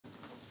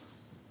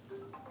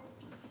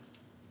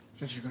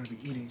Since you're going to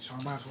be eating, so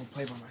I might as well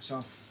play by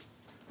myself.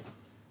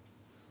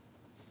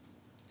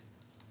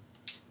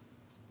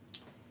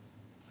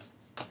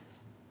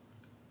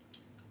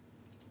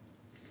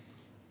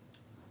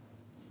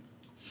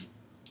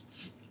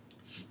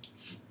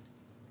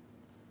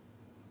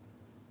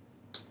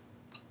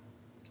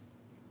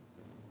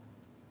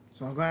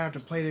 So I'm going to have to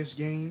play this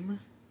game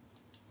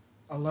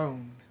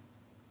alone.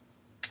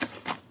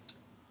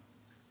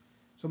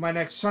 So by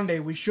next Sunday,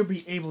 we should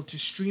be able to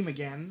stream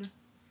again.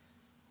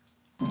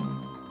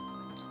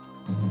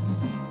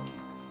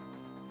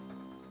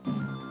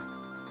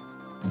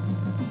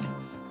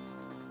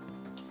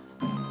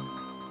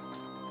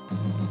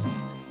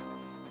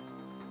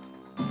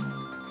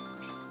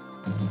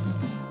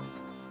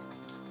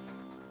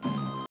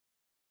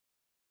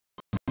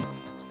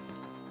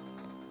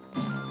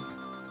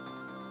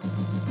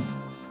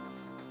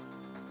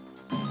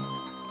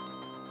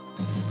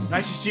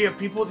 Nice to see you,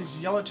 people. This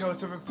is Yellowtail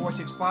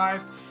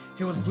 7465.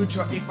 Here with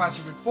Bluetail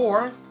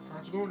 8574.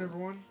 How's it going,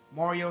 everyone?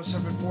 Mario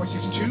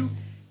 7462.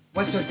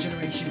 What's up,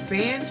 Generation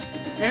fans?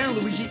 And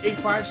Luigi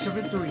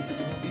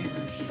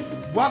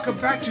 8573. Welcome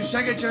back to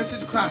Sega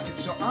Genesis Classic.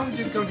 So I'm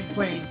just going to be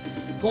playing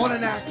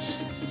Golden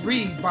Axe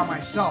 3 by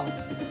myself.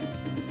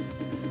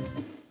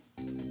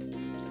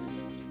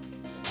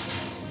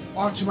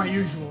 On to my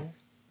usual.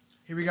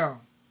 Here we go.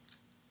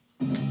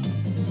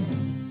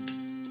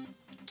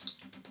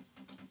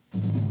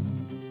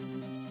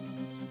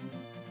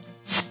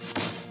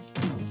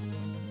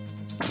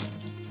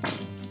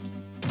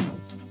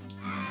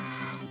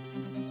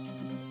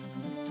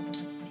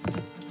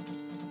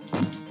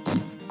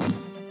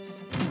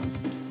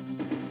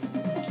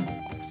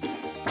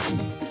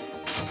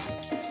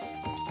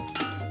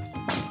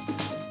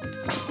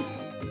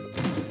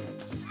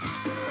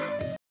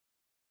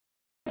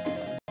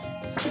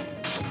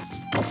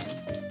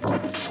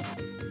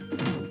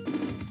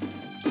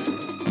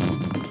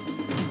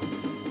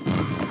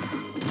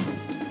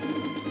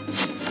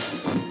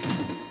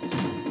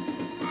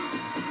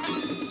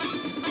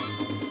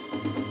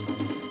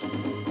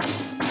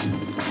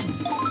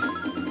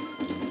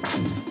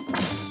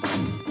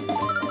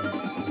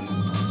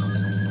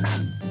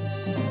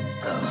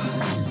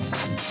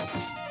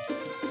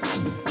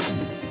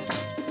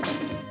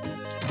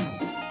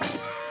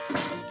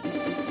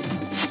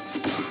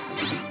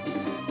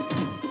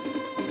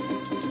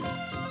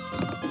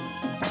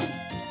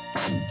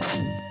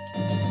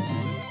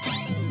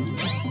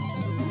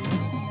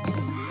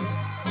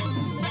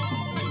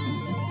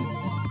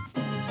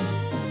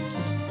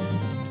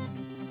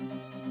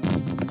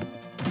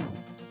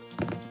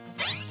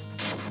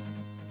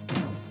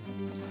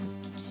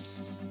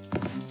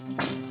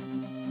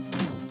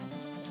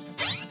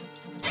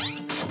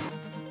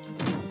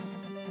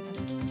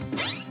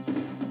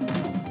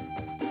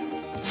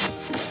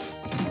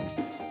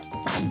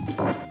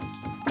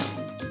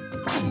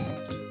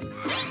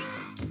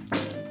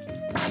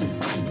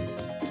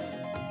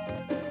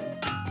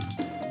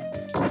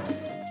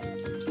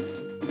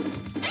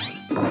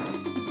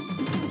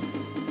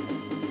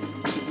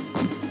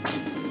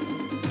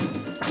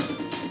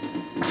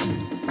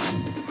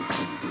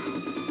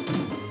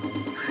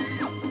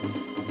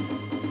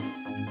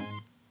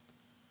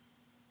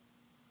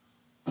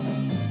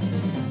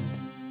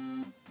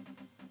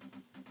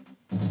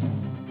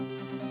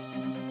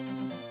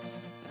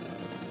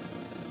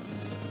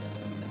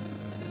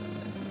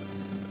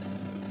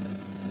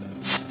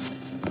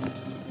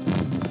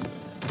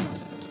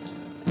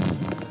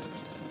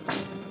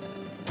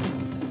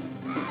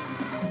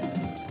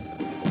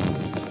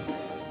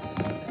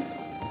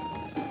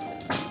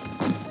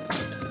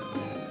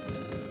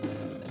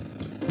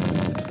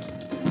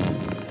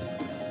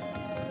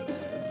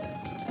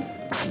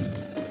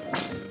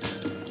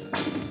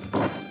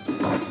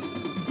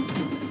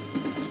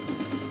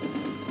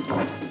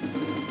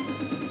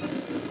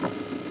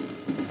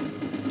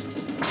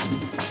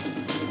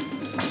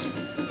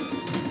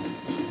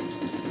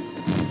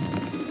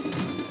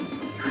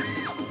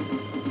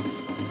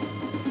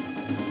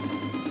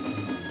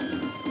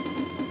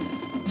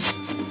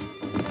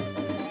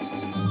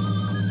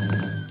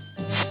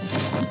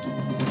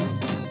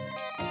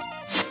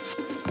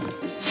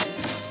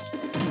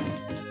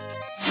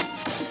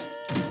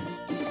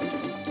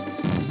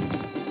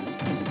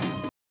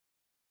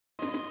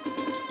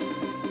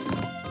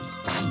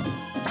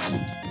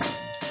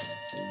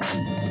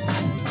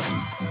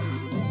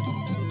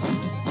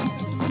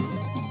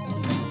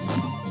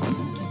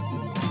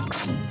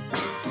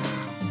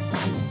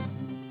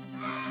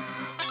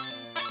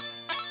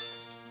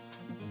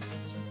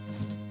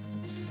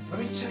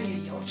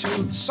 So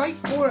Site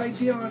 4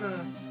 idea on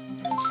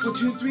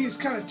Splatoon 3 is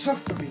kind of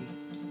tough for me.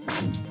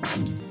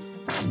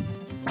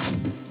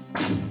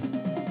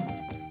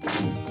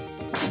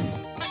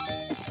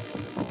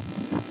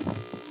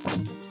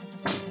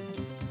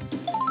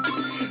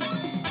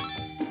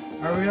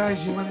 I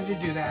realized you wanted to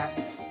do that.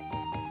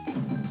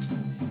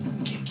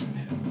 You can't get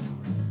that over.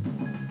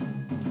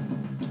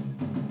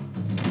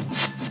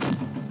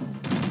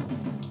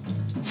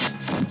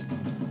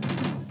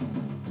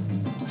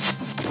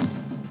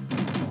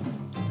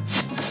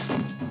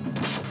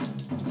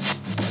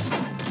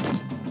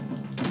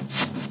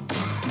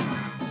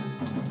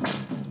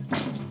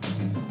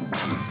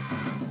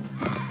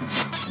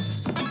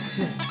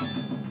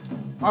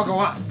 I'll go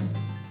on.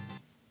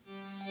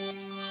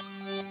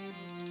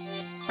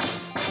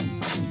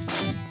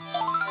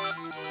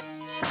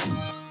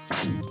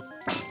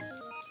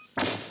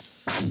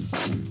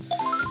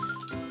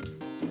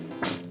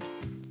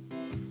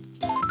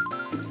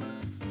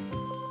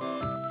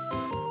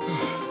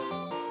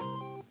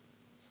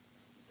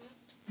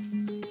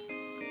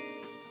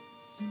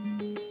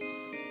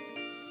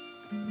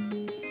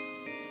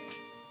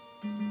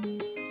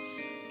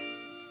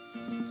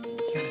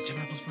 You got the gem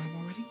apples for him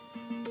already?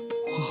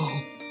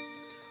 Whoa.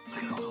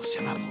 Look at all those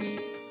gem apples.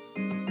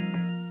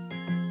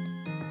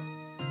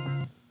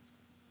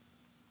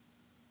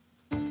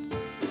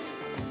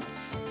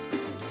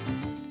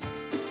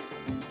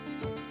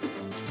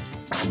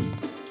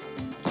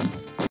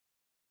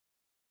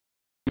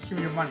 Give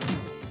me your money.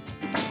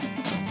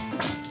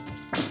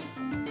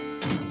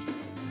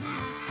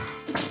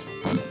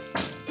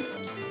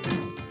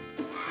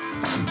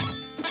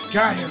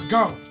 Get out of here,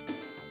 go!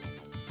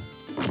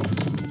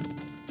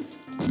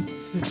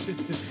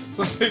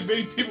 Looks like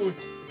many people.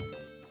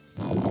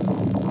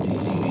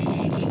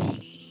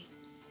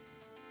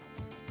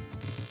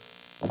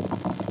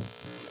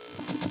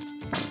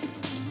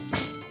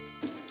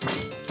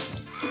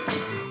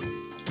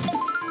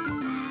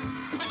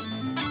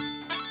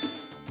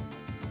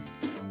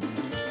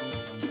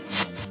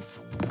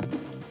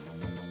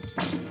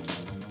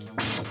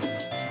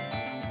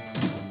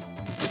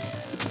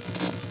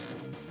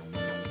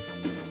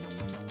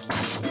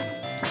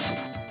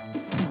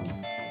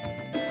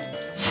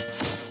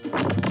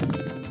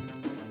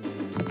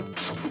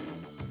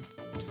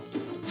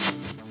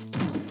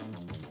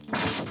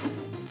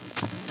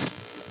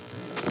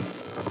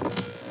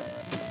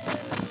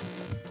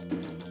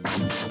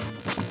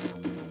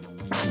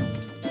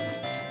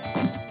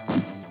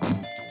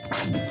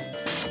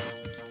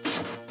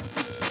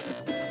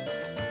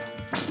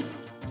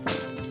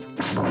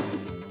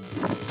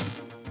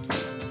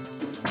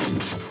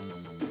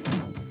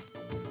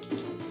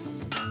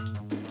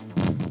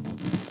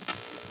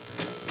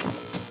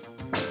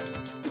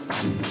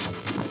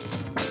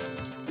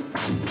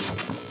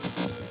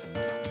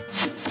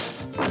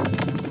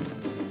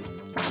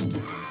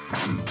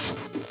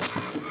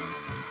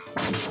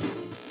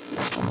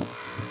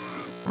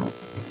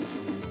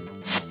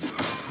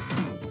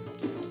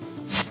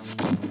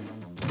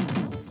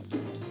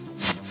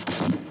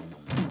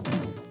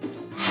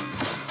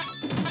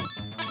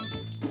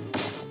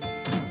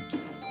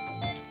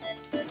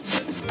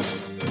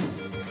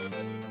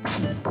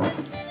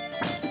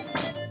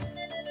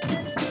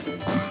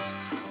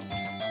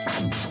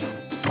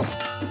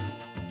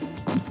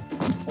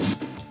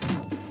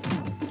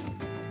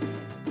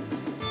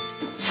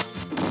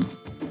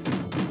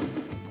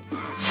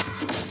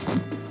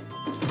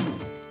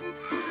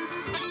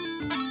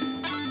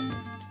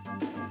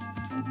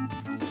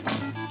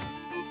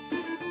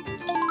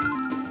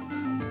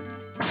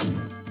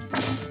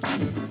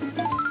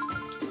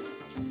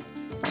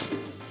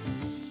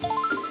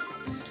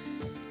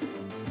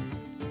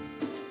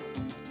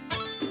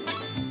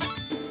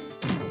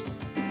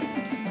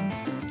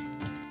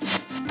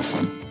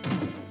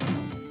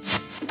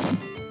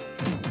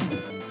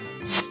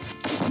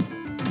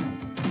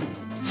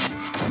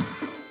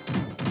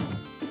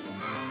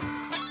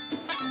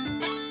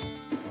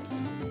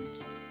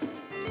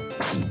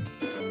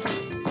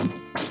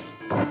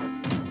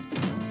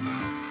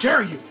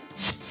 Dare you?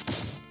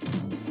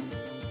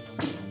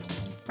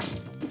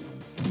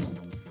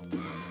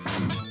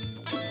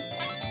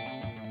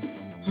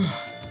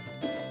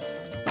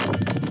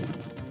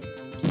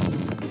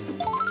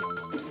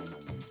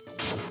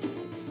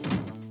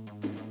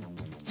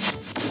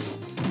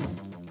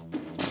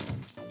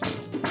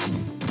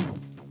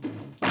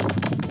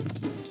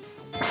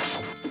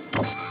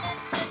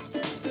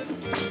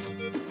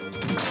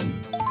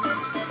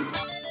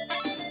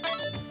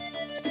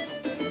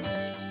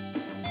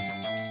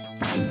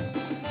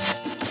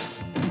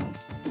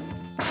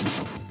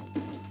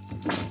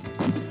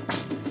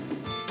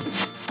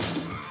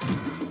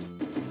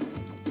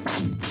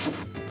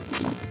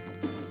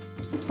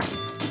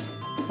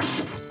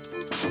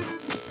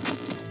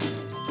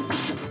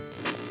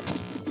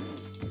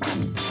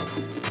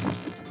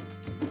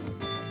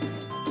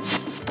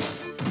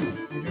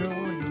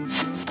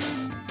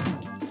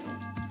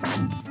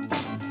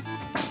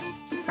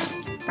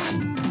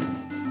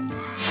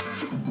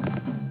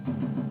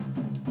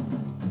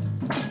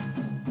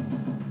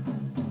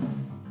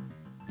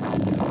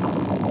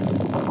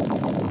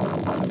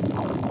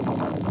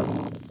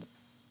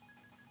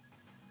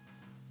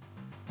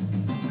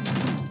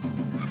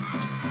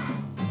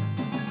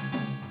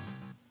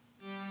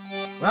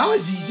 Well, that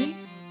was easy.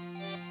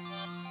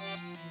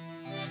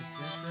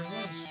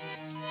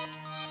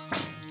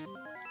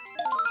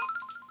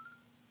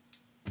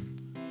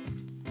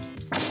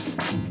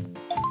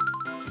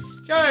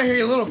 Get out of here,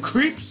 you little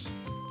creeps.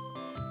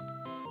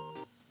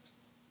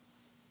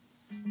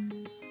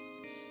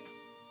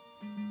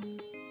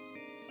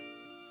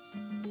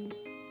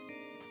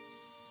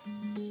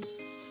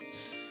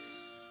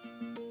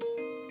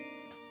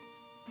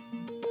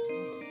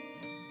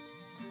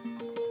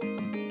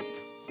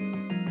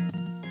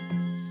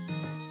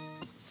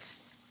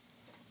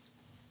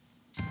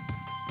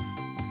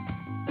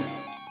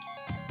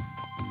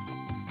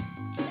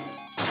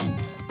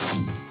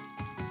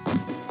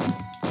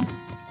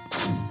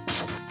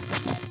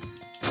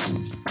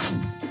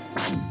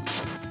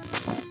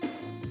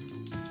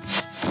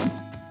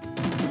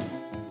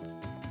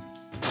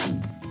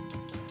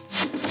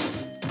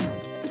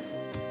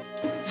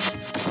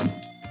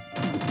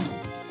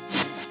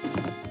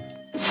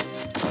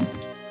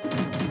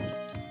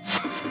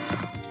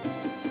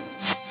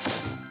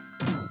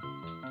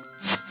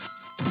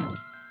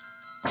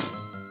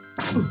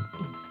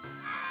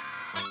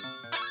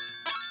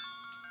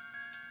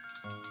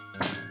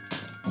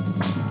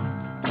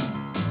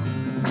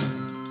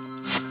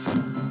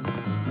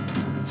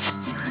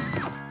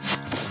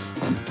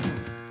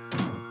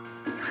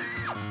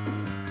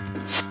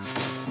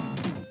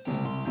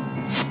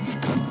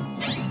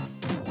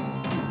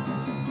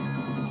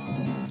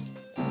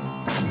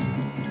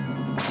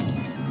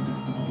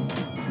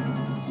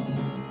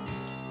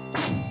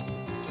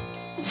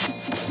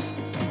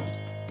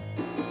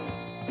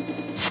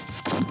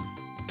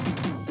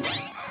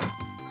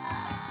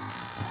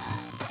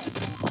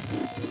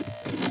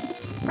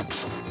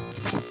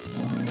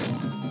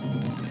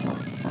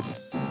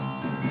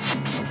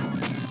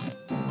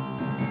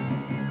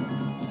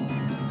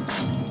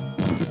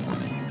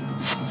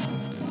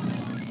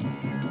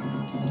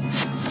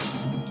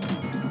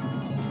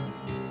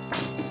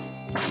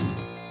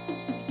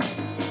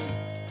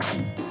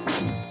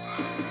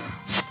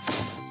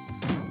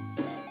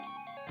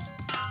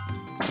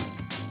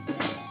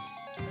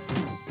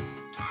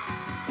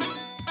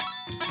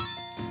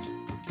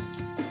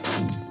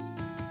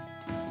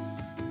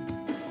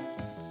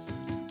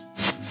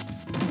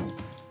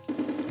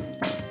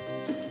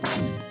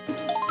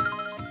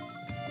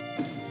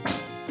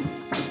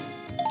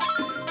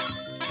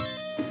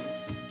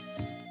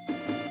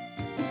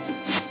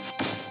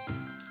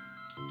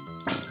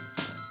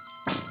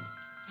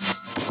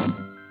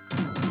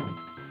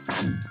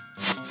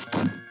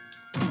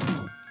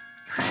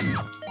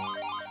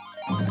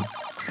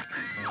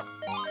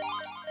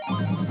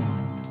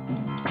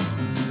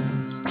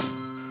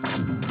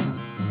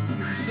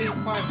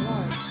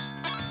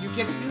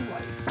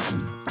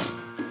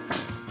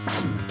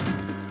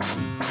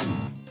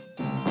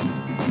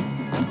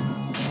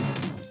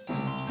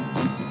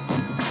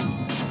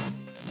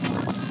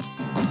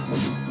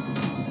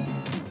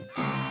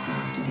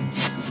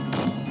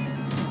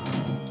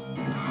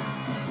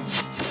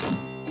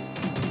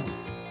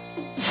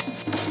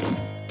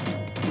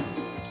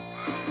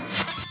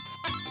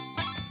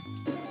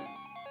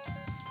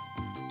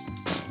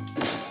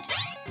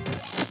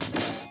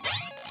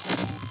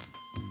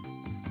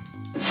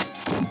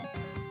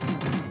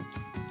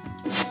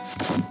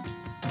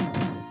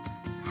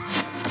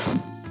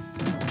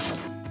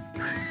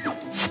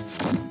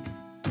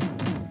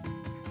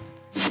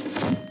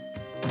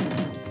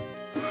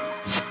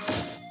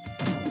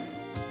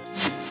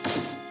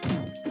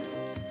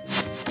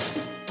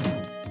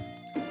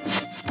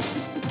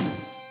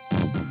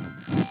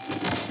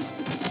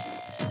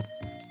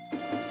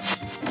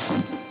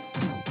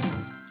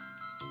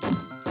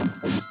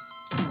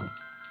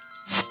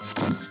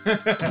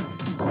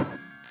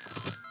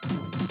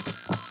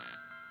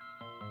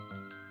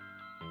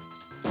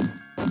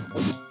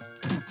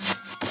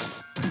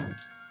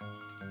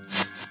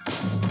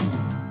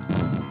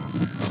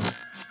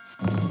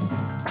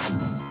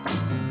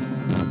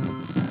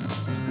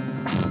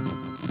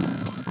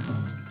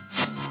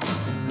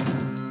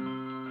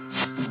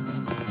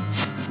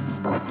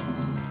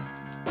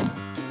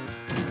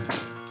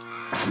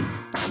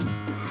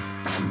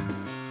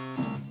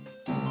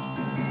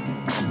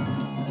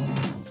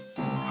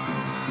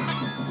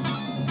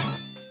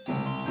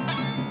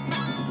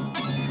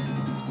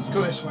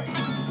 Go this way.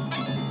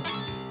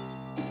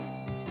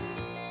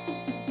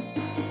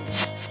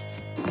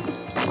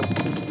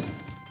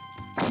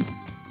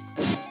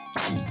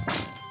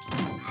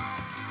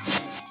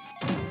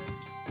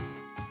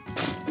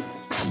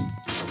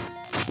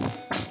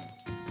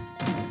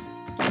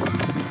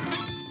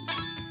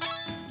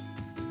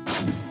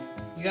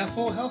 You got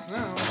full health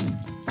now.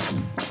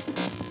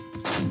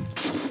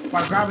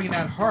 By grabbing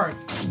that heart.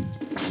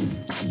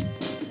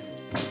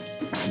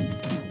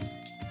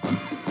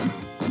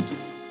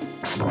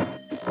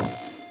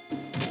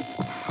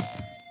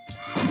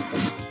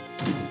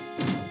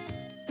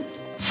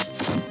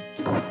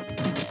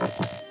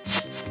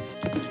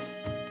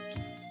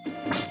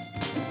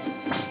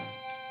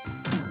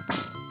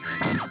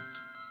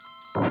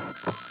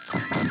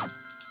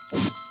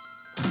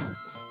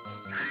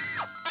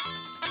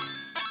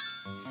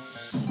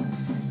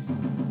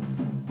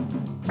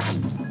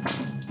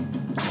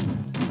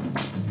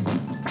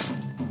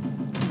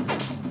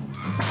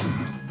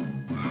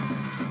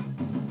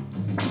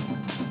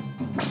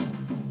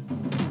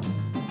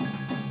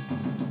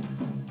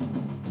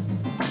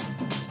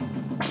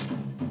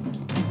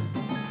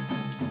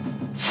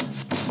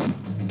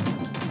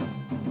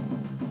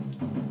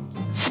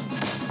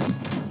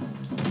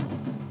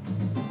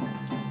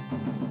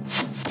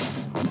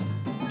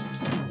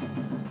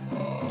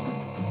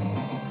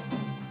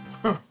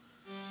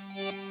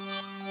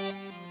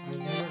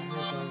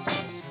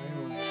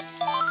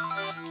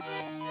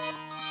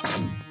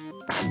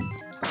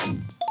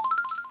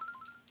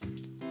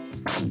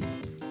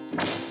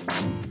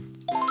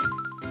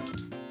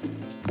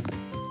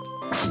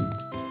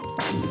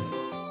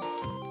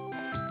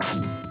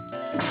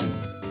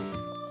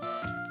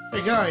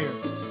 Hey, get out of here.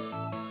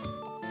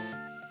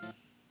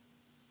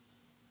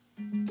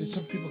 Did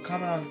some people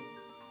comment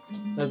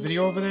on that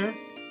video over there?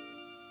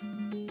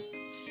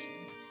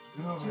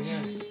 Oh my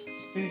god.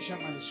 Finish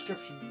up my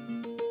description.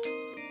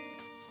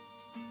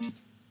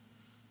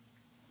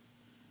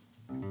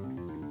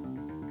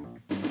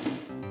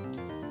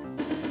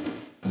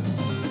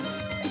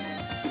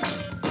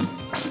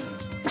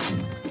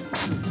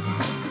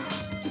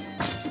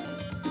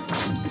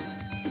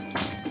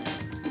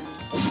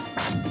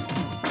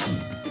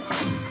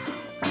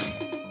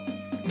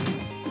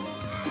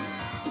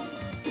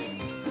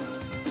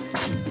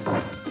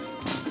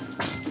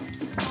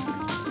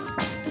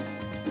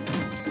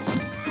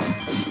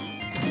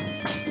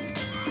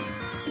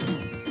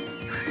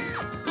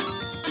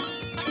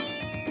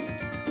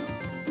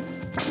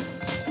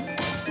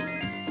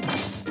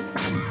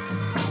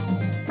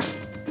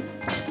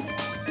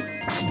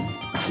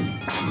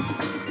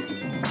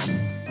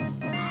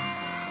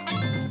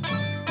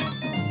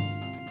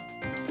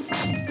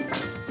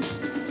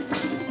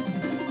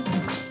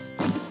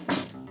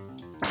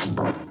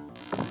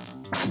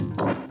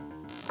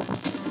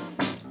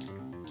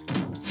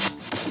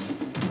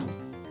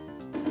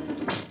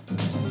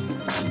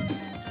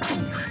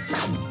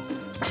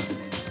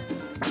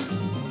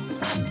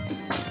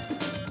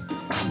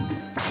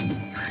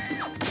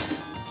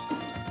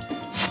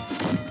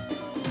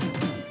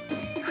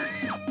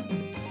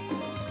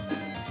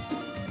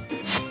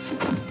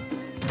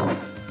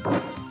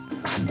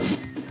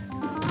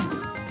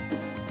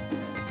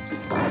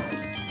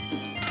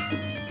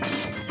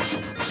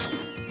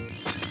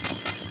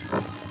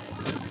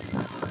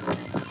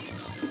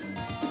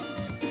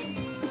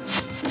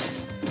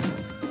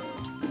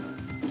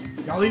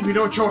 Y'all leave me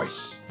no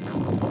choice.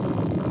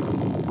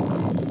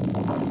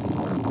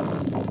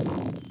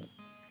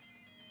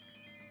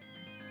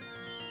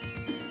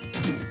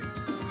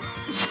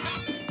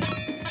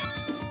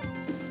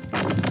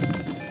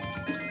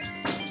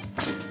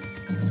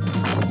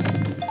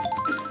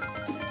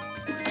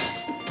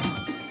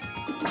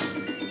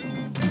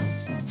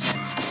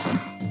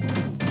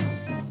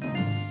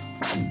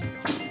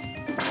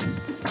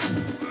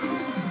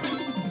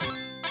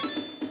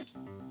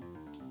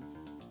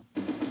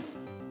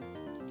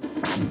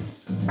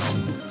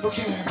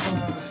 Okay,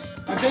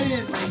 I've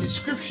edited my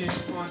description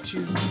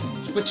onto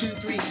Splatoon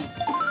 3.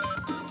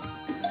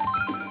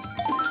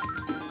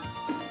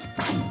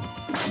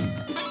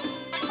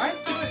 I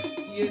thought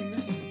in...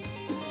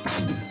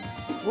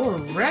 Or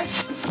wreck?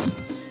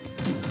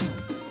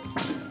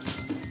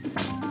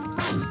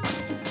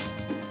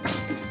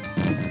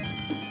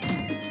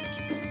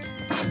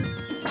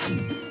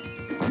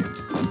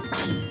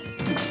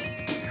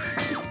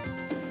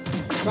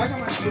 If I got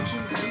my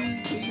Splatoon 3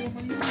 video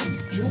money,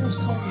 Jules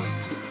called me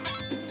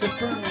to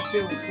confirm my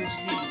failed first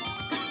meeting.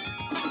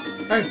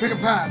 Hey, pick a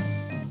path.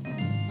 I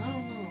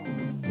don't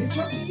know. It's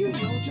up to you,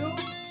 Yojo.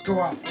 Let's go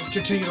up. Let's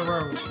continue the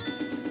road.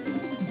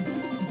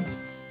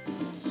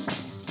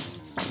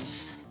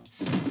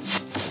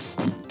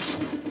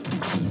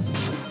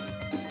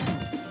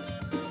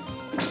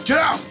 Get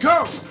out!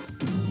 Go!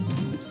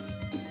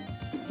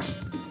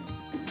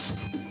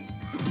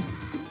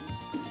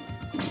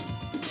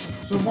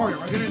 So Mario,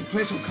 are you gonna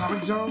play some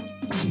Comic Zone?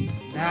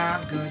 Nah,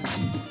 I'm good.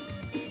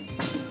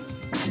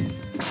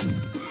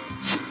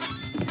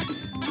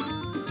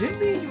 Didn't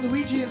me,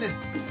 Luigi, and the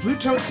Blue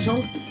Toad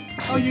Toad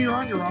tell you you're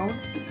on your own?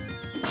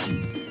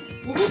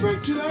 We'll go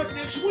back to that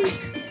next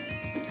week.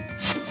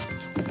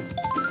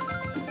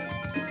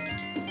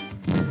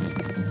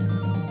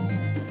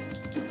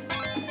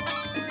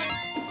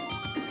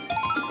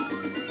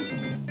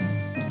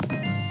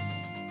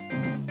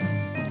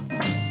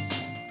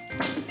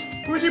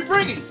 Where's he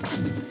bringing?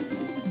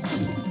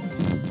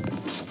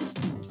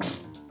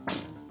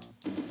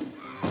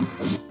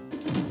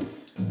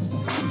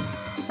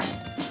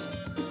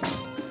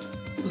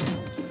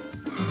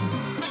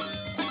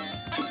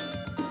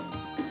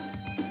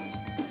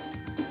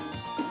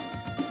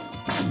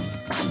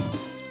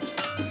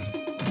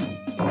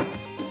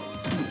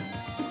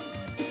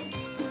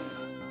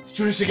 Let's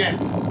do this again.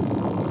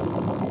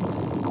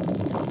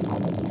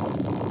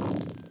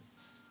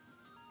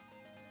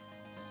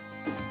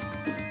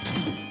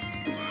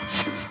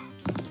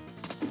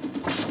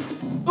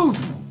 Oof!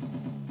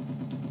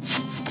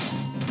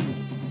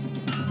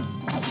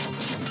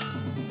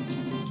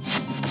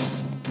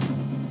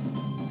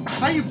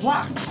 How you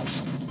block?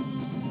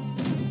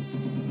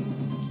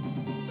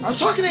 I was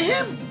talking to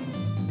him!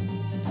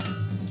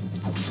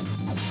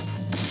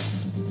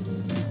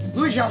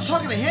 Luigi, I was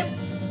talking to him?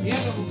 Yeah,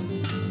 no.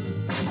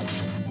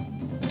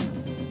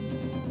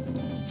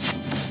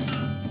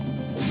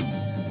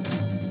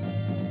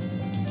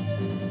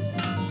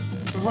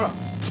 Hold on.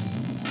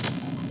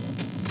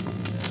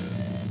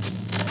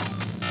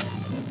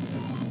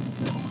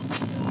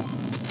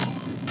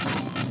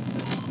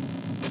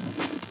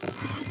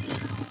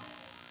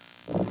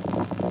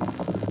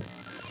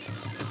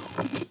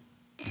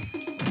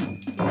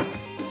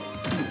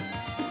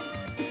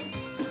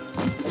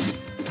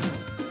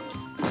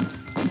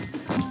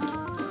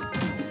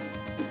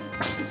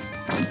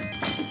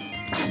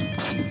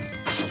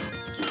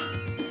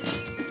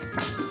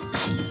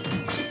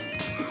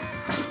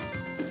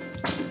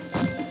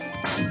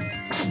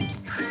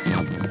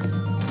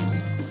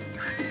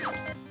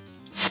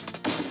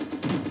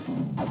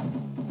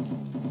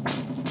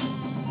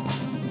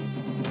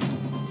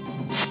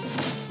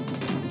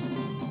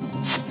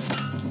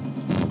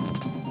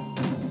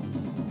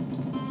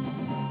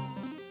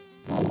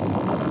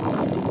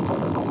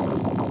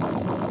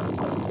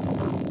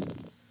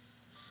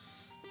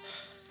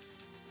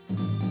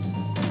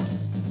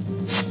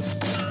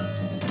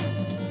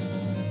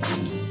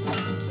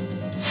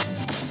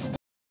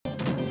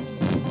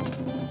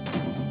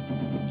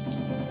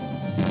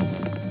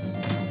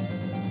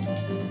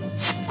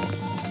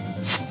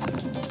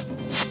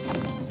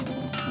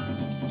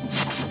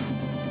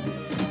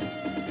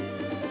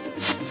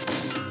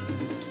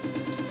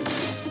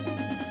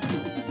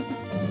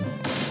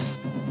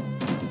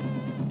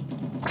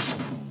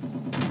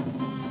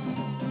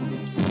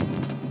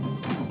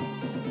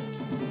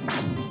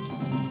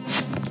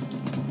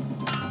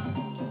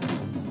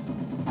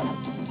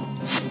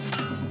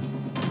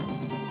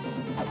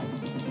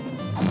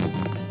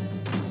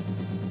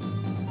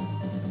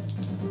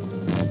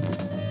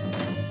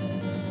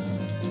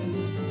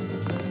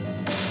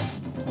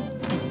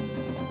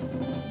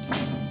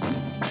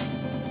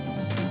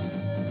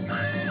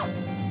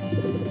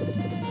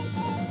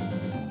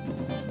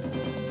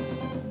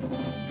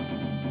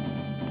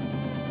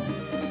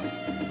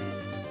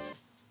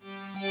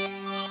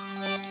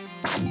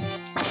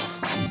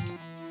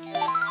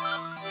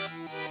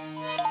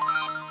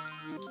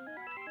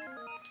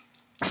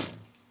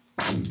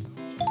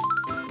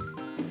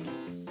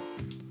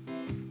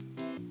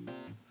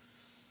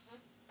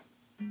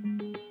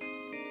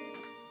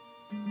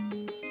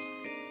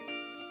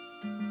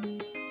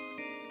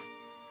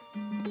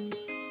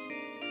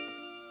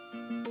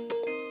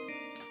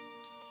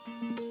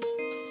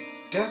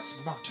 Death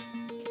Mountain.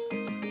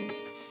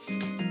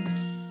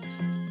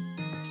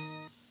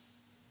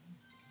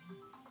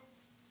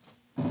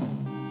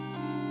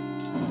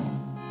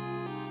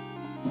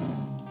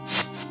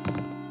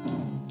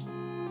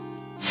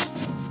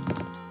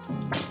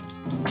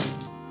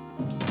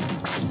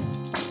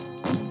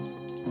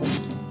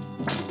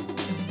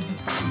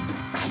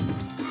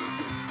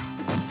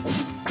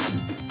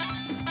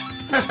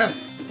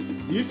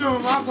 You threw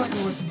him off like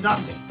it was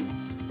nothing.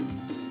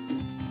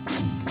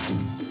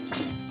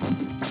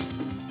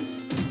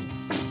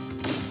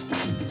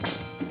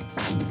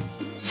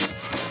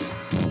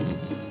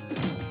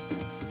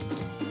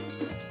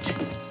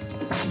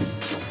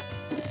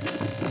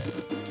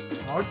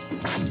 How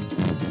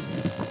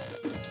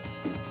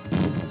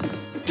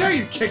dare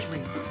you kick me?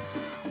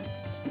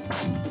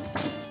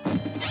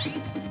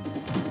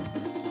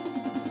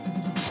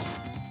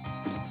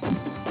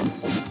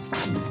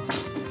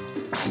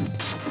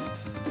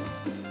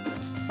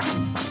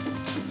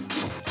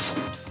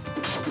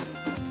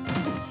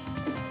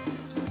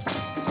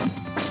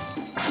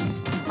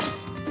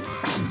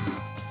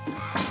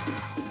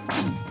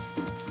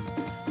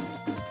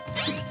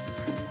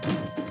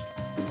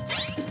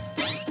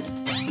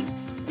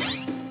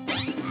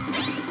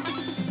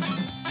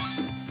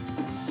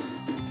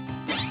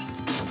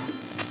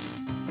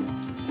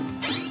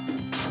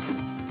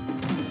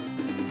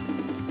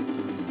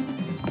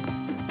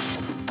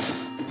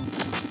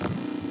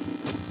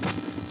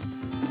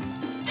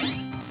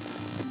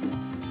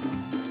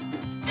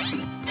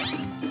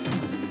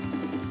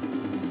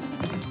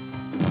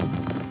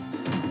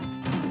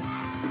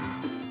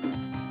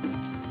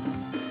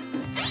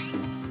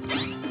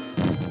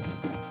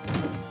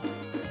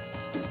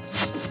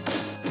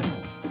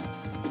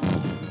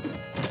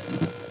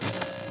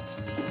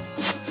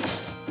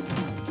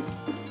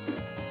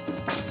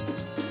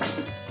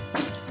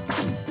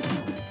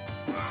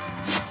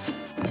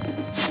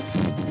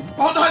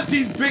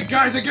 these big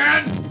guys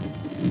again!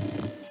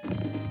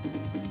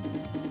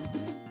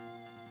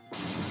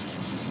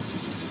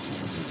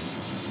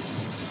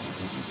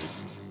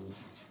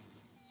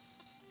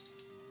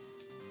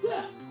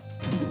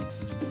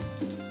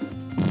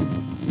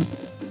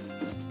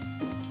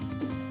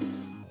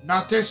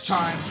 Not this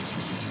time.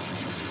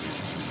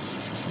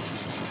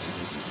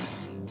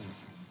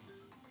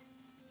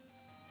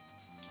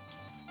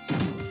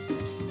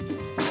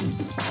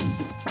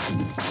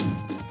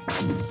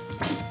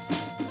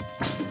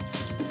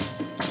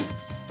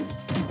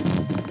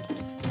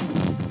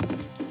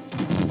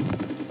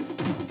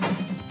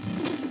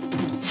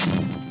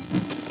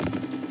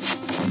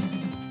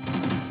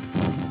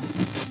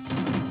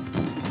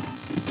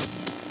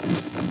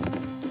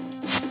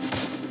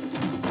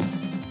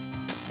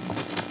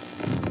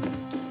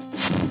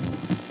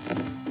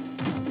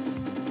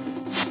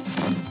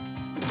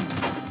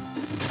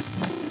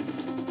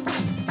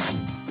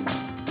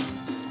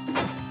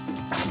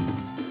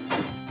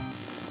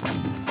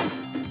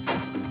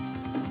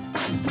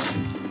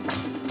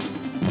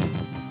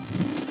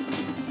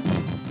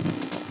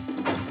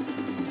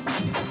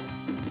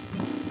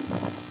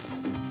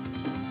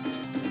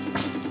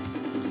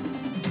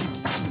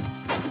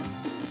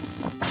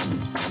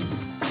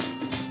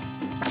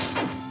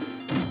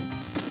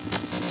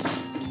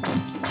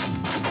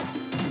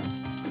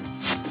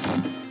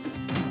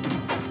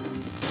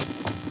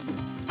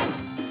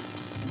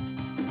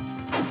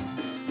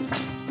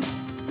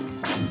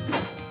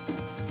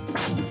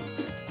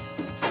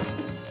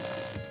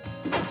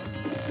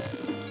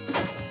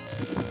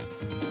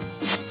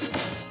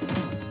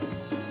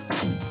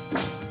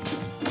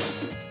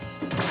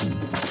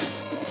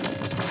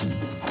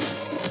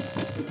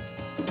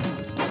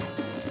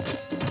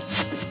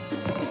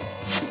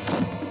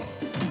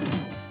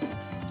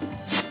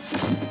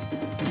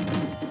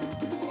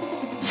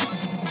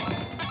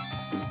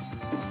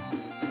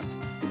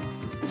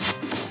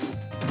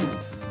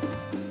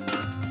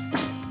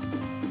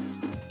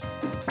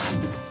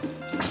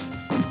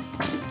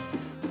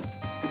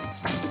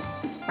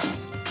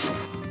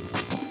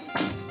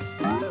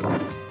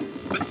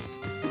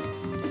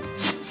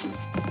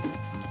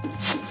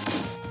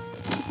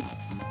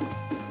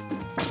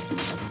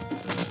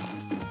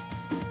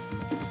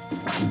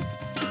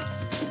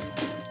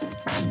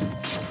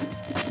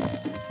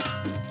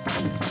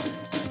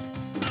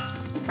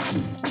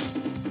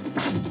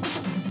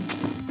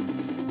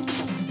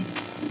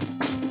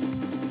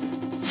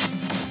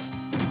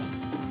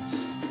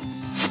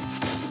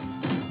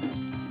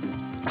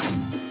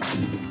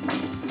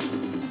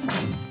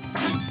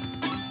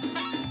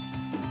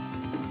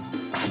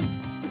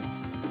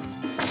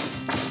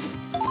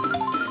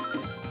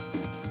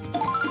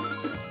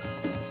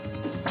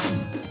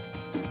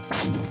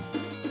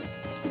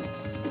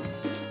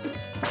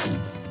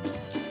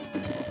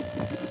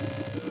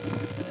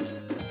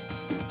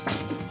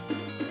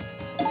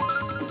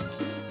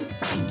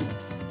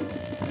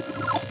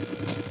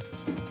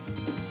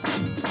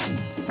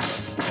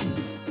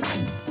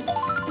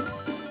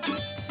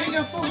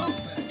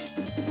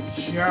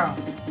 Yeah.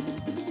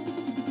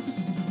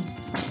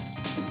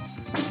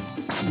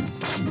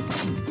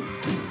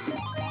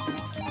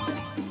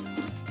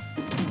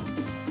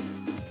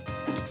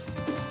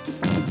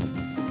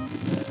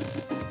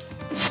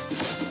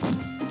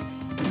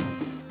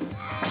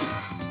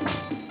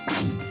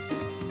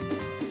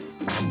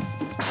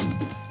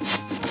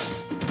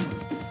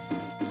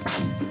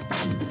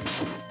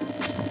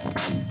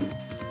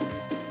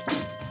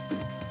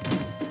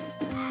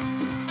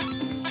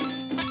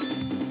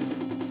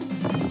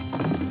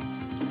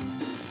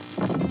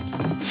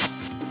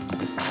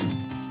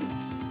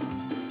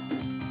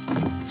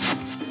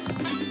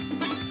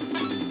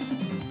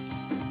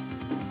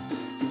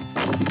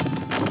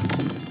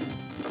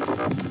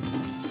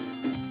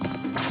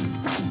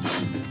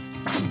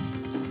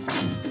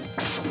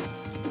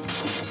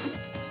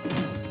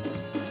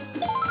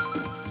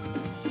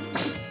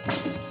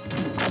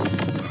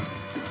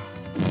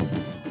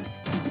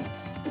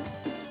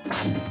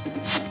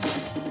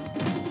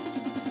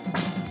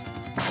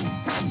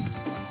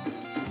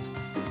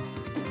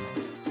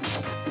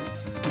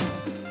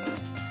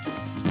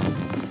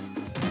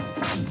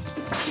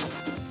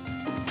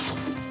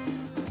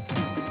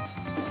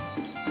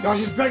 Y'all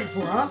just begging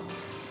for, huh?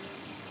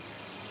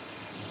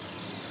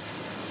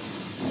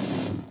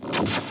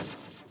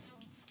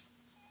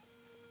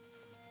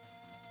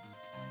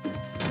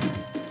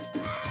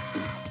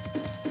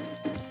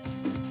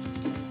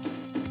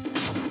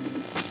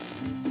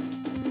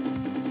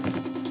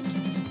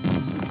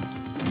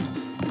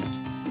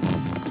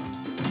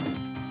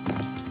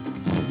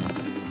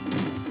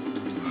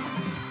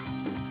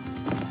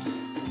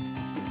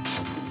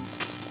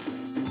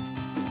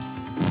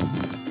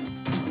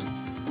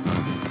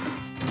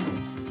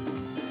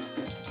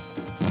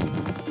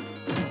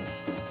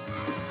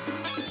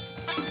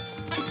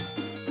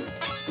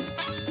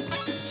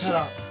 Head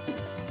up.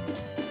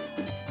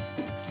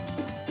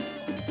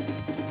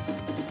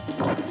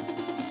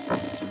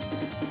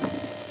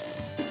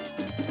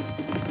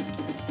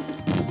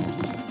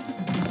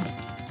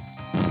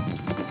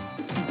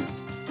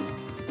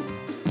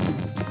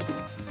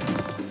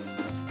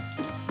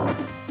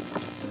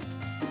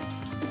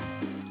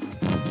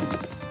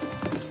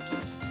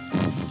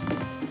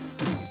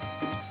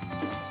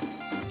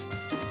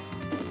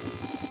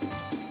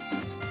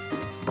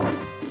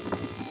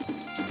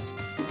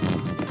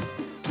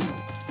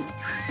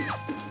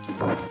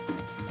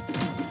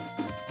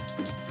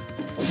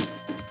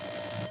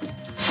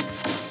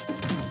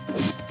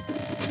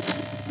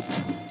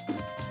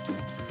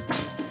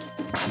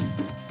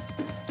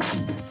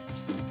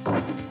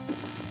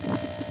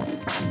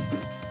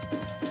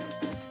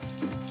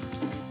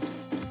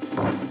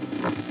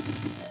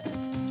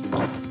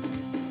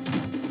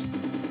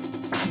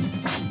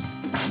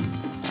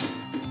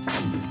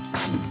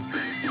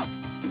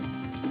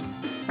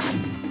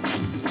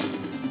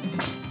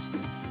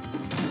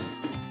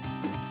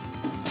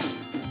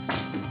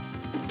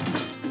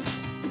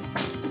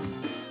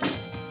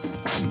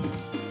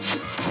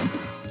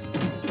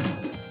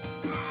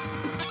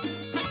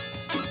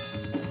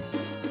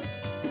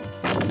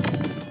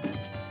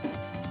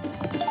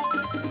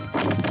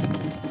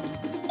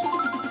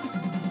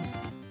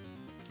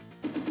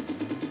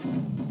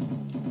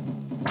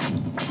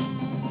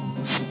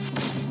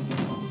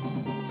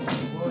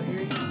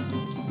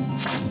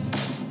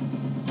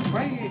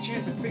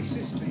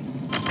 fix this thing.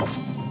 I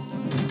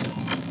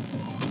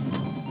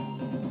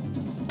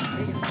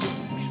gotta do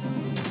it,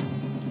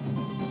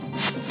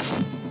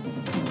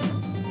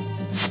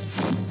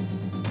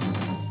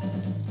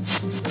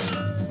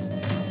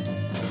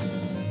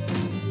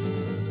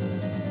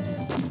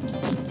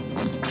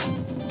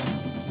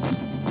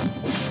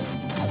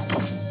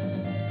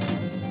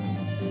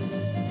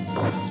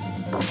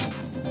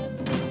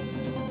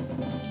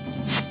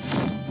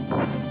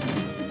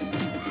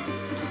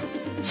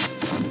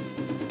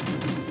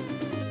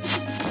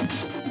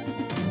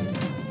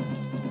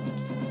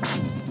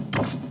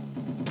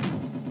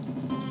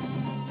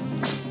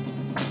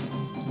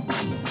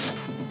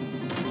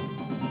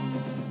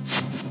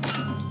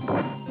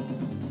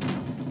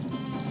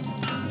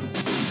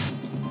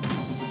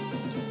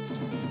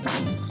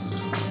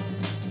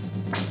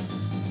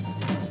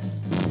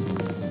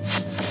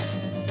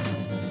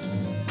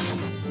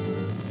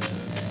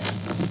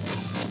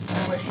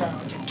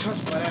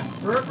 Touched by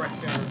that bird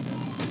right there.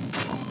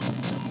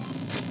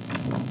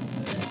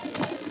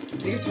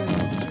 Take your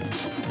time.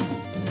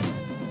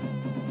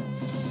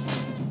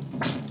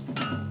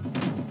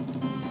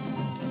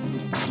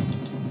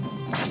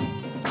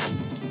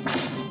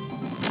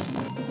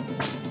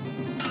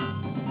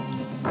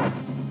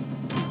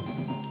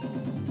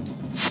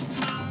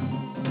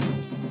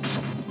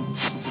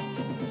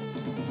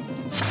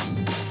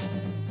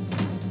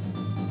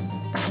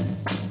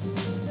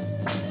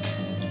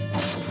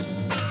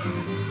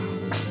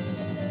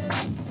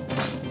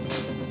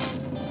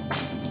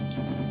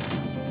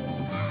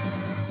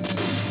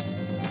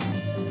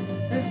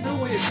 there's no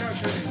way to crouch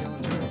her in yellow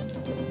turtle.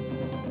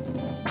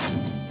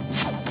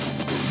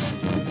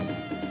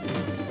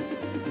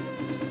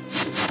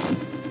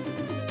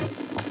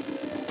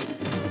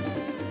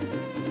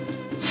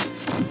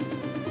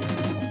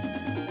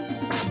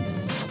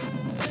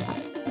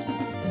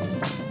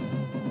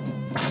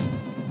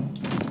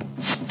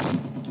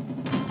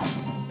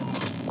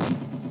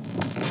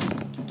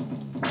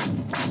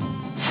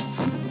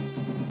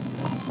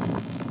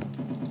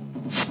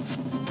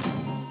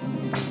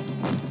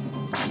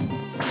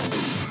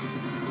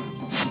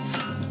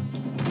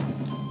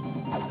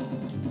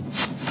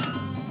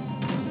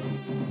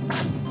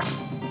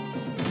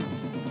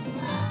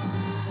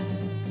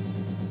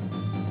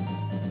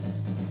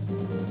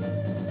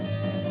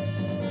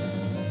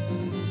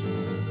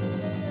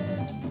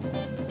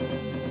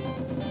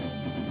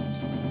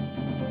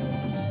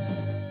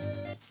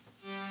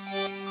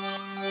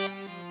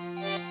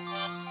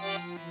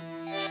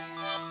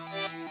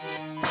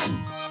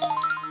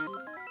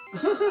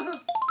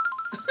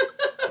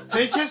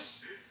 They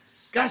just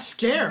got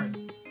scared.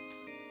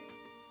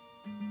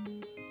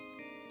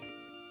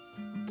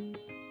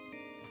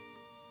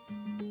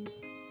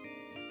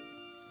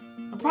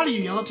 I'm proud of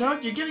you,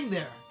 Yellowtoad. You're getting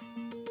there.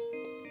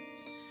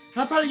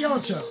 How about a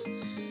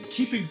Yellowtoad?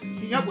 Keeping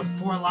up with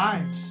 4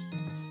 lives.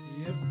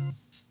 Yep.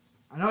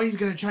 I know he's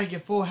gonna try and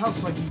get full health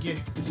so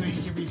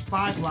he can reach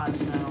 5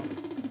 lives now.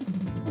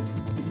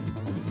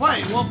 But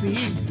it won't be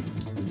easy.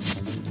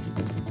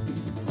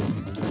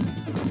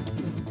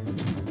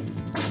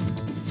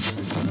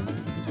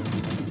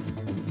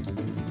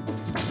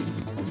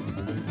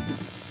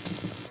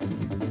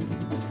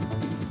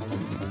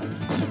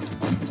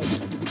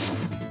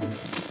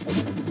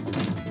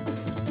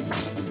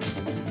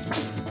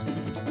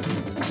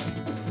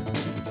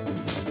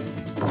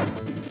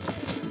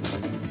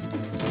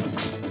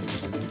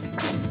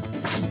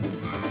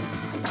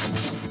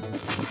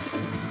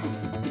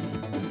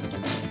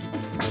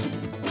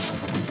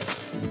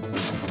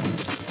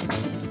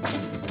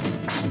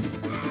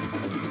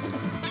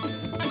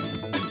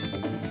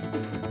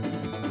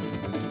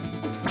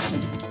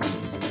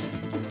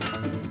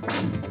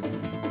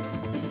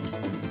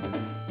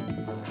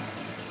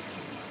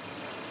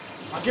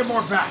 I'll get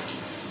more back.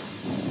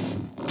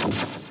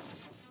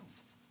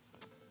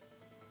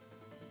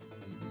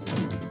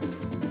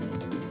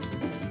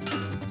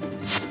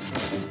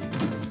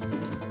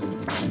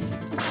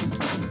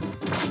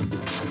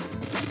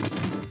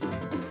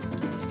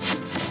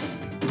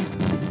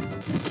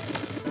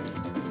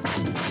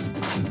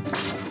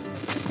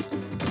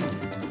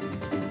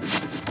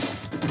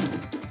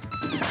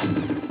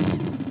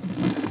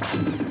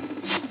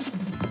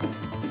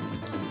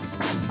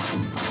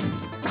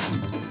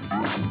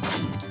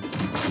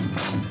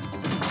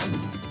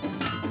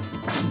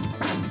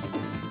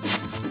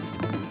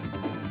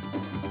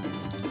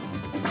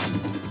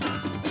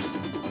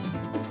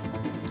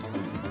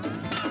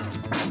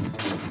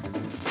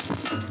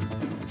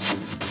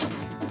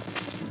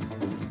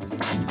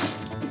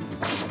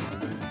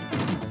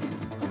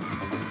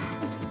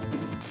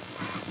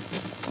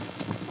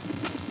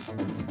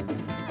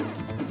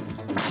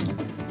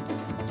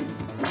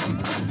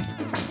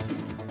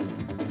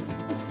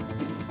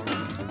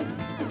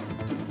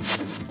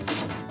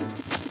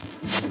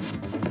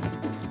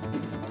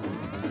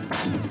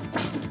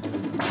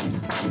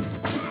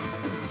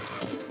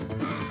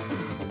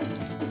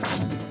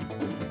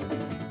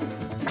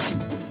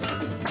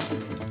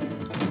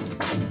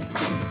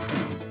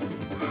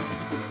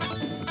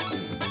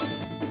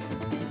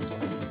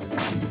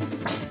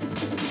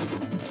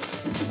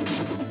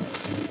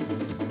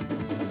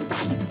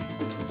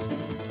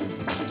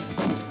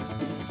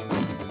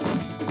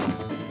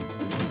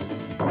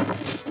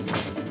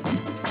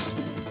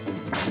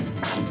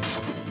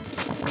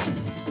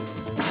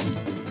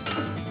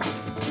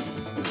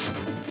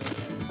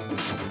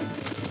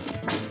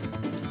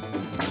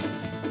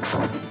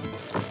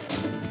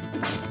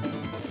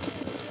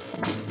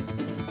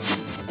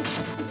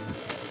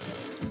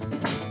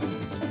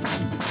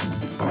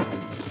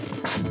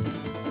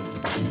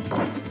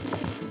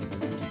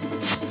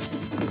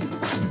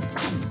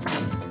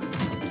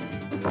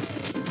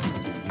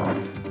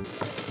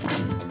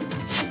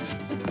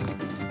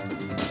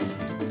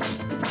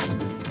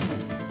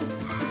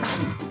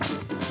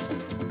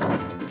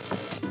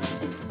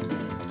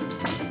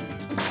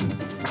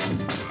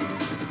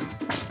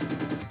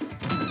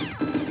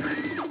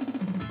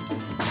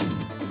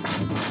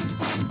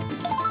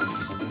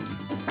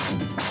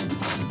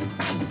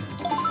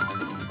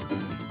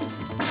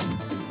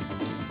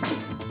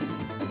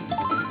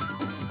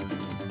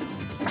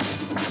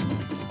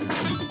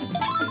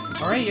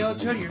 Alright, Yellow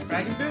Toad, you're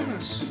back in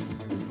business.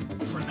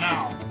 For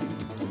now.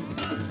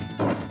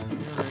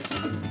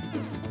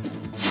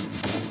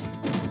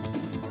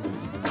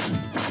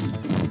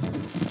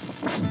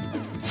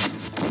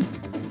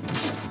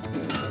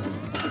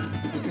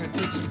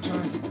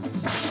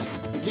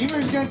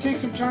 Gamer's gonna take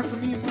some time for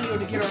me and Mario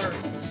to get our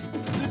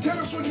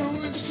Nintendo Switch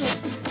Online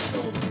stuff.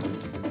 So,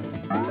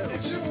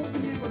 next year we'll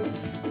be able to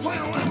play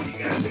online with you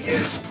guys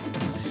again.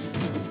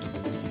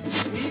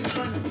 We need to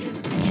find a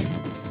pin to make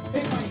sure.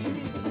 Hey, my, you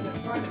need to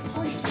find a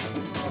push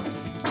button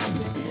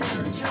in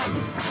our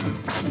channel.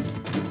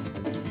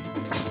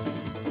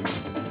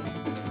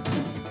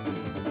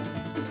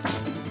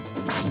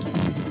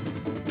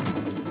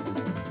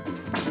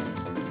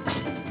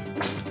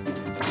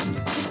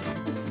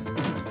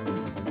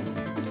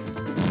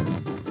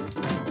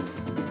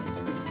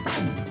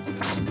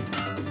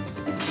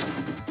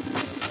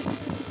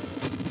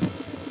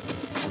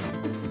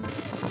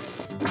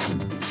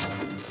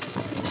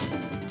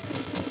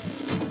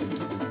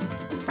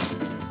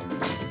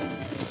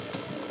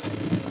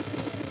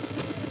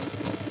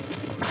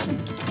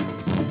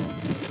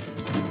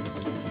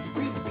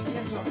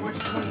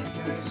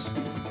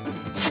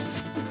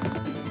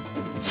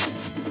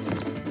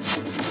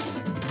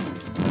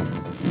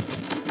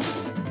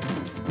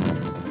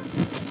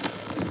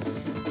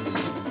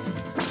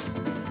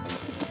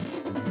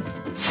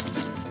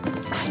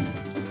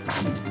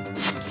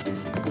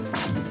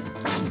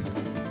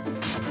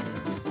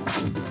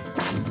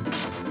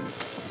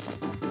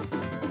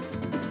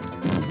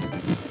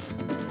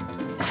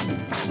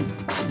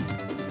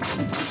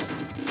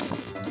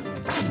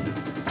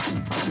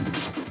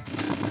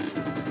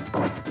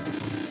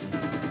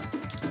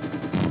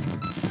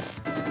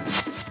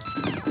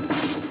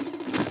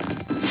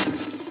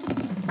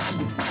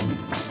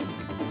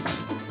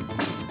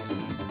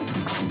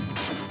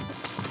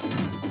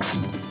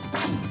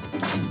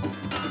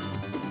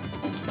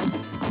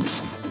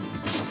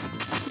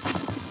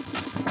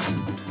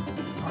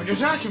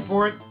 Just asking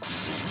for it.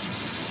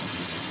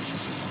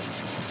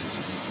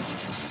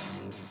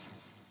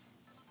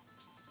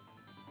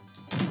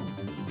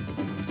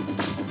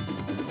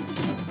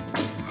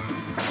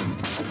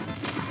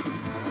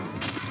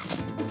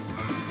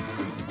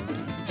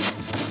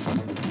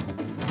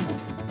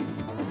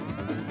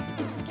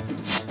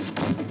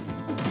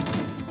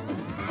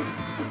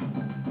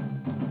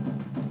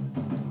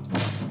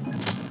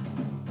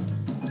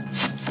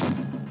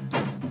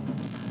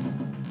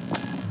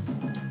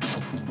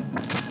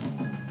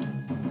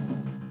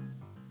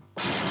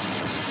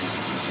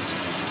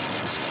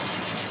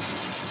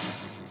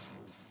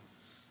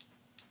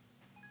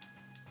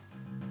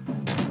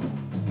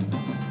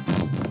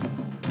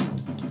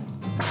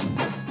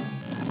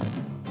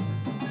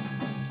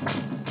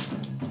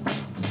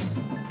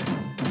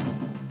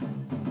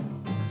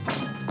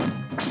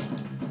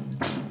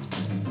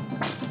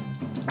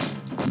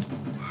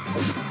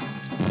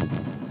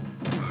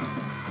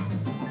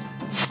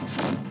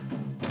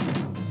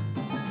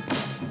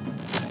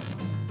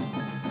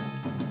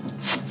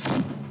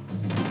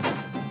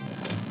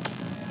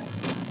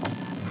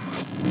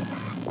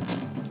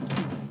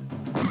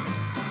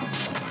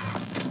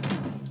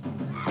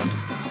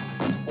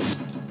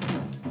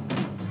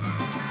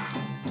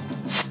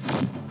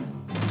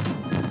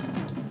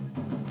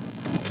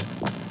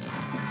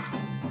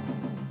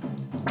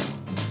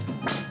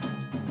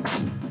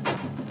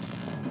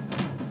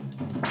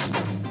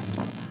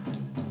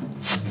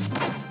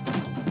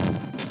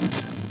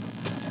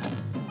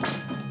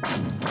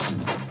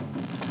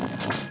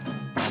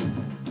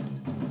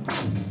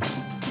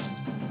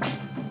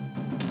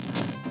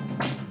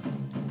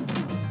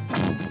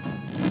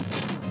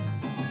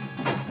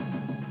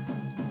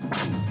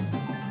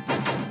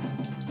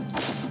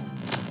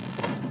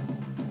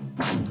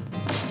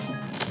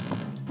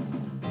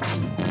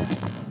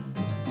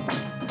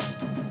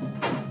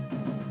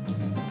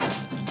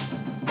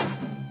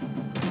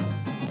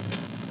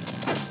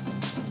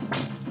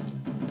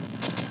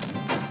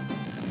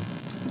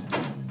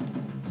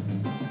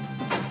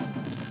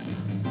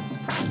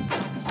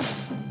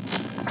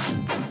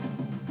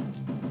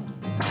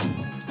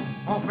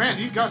 Oh man,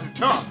 these guys are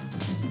tough.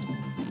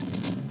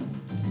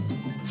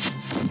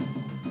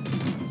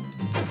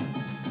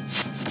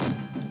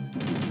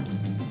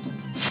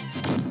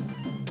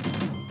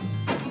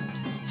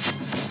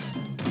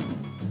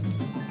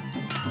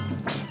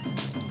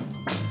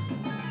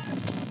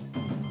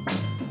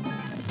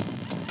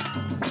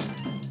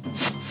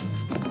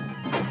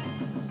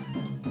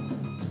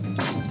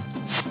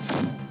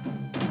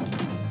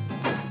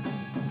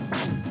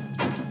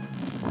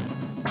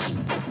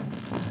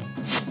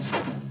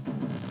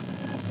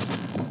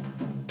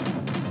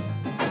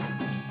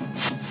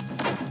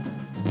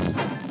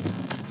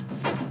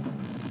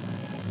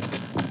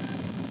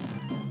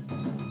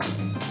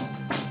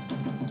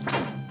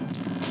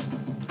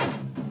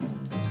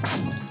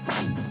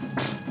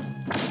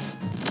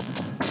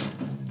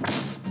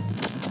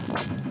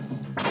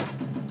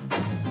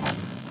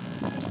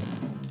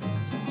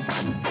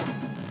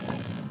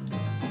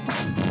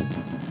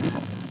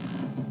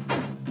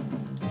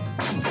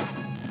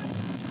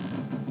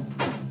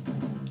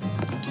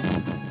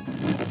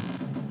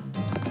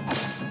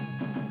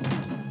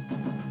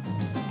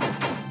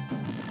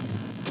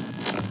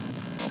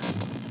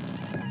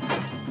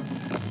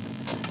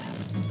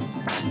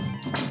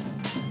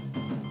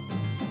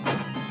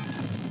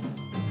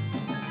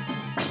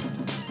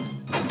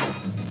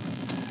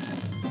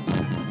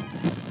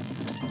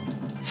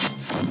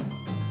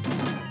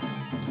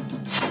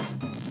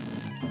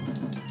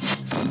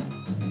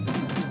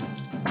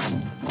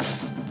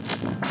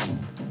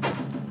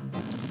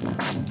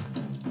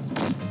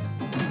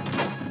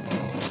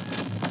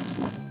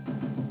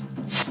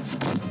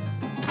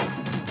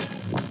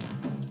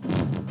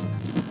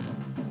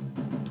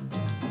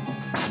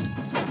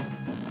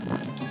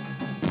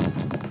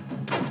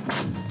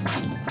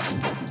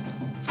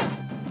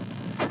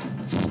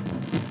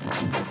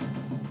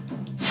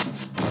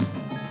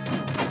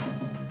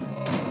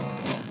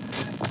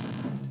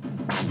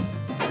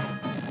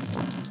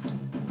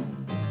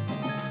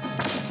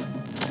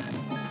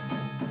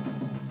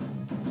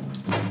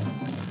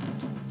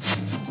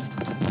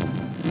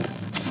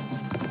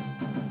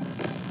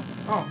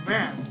 Oh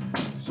man.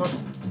 So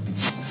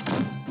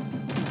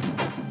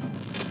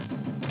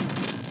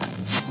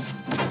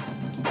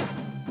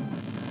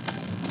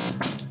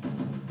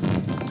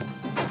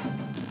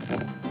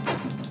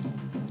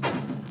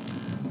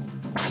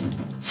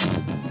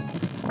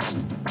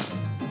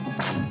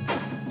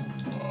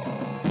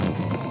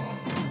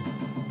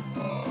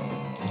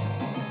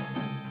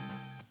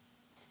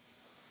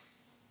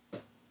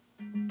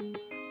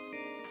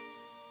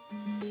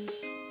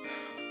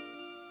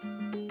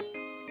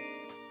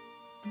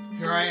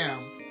here I am.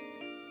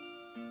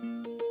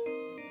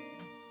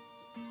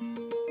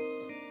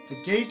 The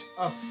Gate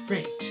of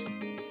Fate.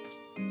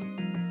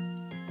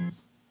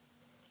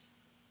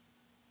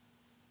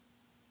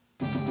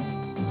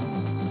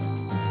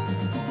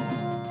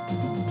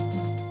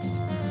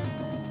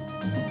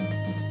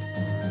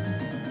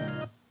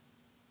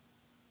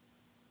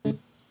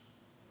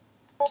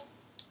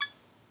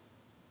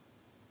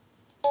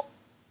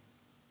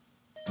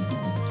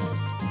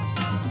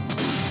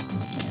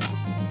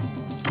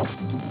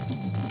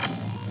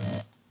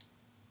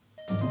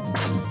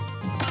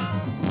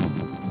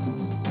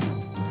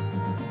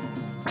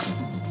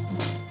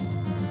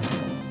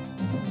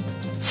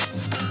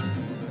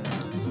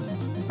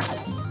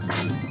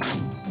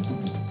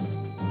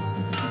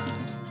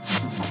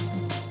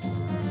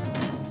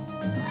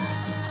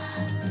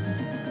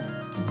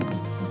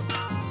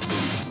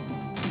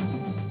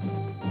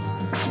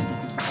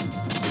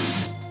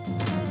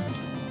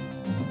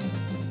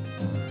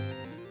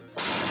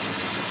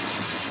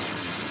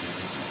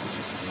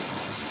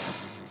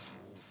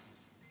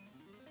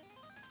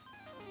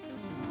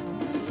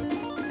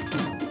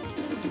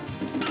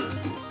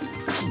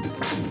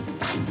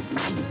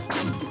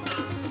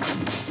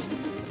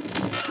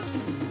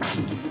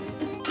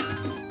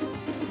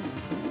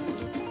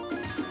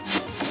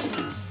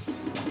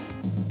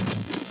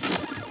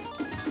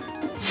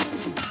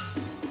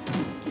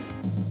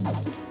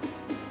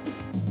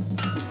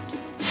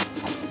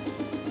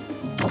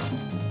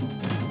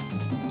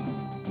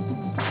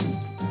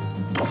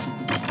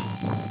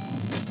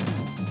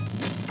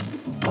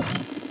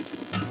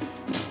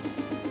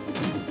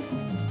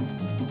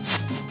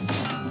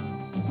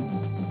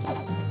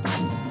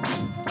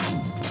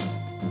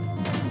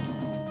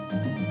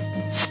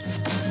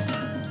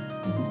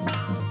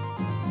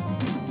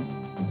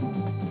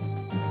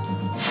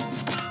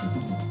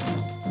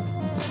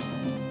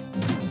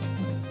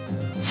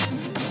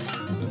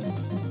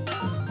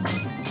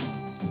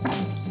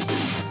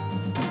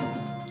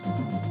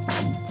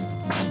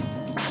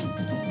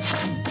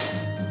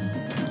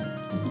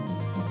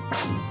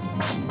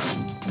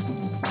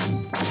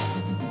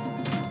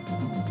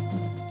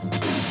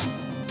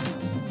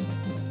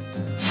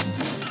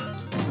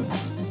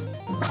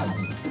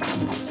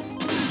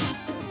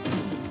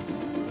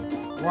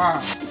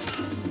 Wow.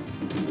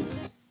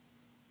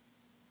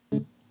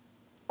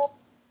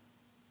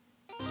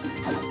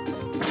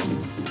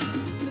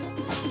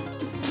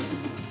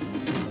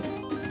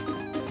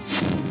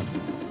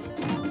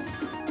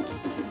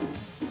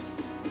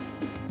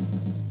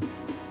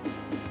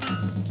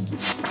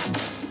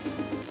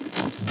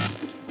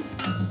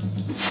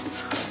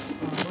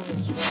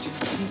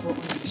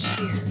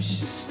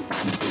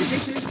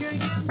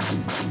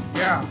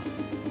 Yeah.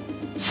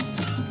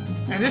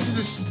 And this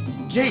is the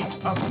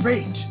Gate of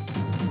Fate.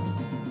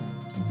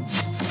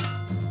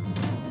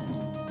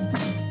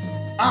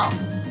 Ow.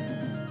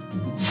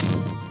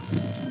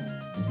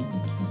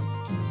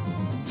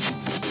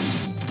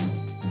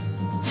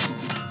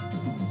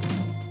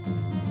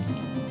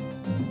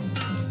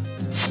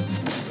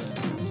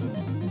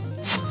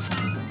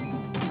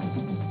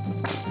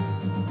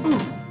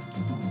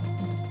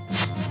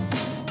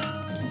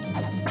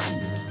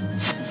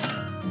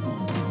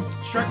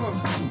 Strike low.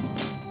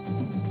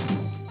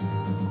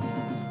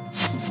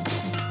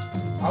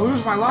 I'll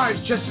lose my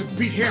lives just to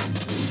beat him.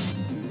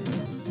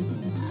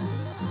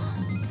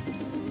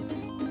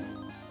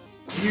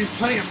 He used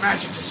plenty of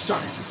magic to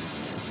stun him.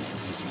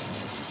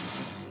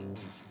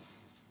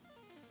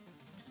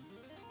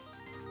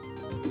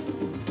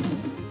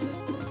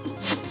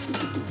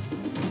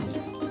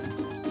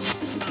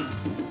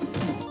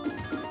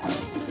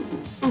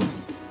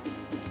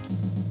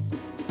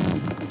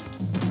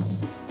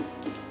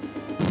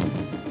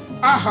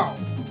 Ow!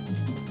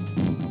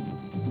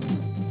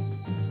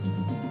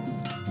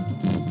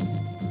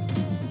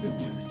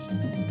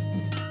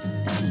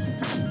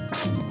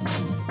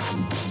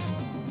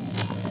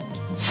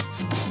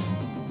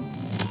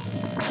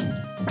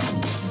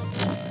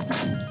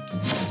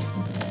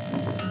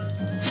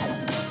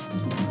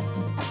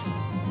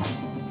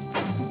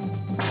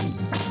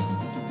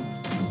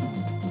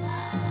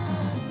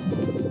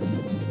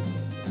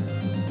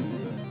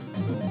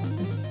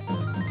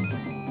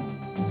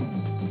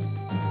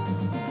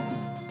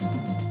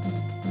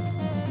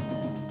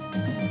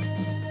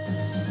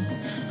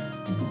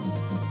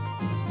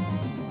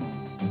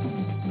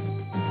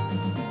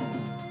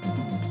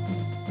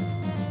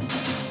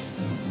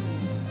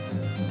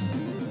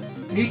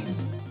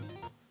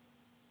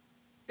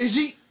 Is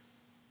he?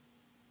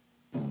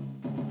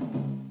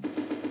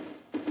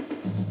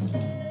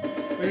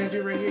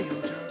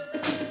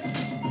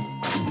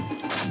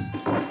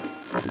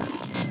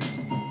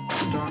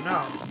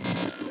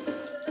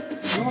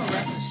 I want to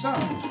wrap this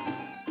up.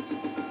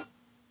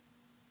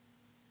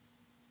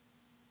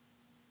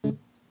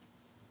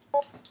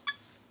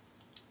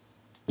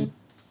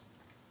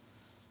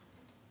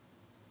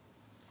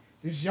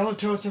 This is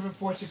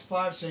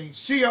YellowToad7465 saying,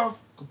 see ya.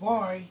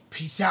 Goodbye.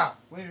 Peace out.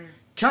 Later.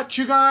 Catch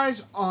you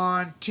guys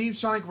on Team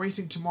Sonic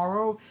Racing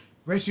tomorrow.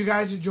 Rest you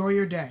guys enjoy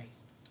your day.